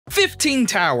15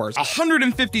 towers,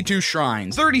 152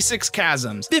 shrines, 36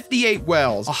 chasms, 58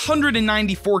 wells,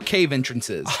 194 cave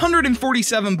entrances,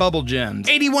 147 bubble gems,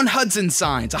 81 Hudson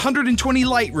signs, 120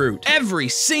 light route, every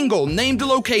single named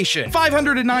location,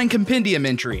 509 compendium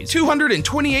entries,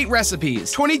 228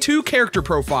 recipes, 22 character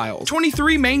profiles,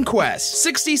 23 main quests,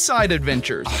 60 side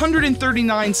adventures,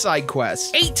 139 side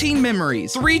quests, 18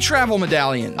 memories, 3 travel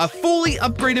medallions, a fully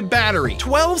upgraded battery,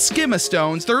 12 schema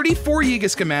stones, 34 Yiga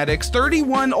schematics,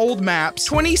 31 old maps,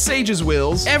 20 sage's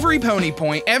wheels, every pony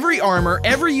point, every armor,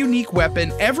 every unique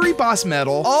weapon, every boss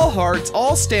medal, all hearts,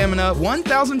 all stamina,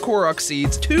 1,000 Korok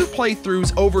seeds, 2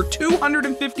 playthroughs, over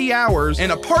 250 hours,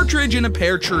 and a partridge in a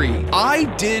pear tree. I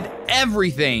did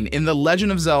everything in The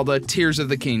Legend of Zelda Tears of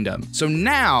the Kingdom. So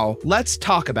now, let's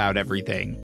talk about everything.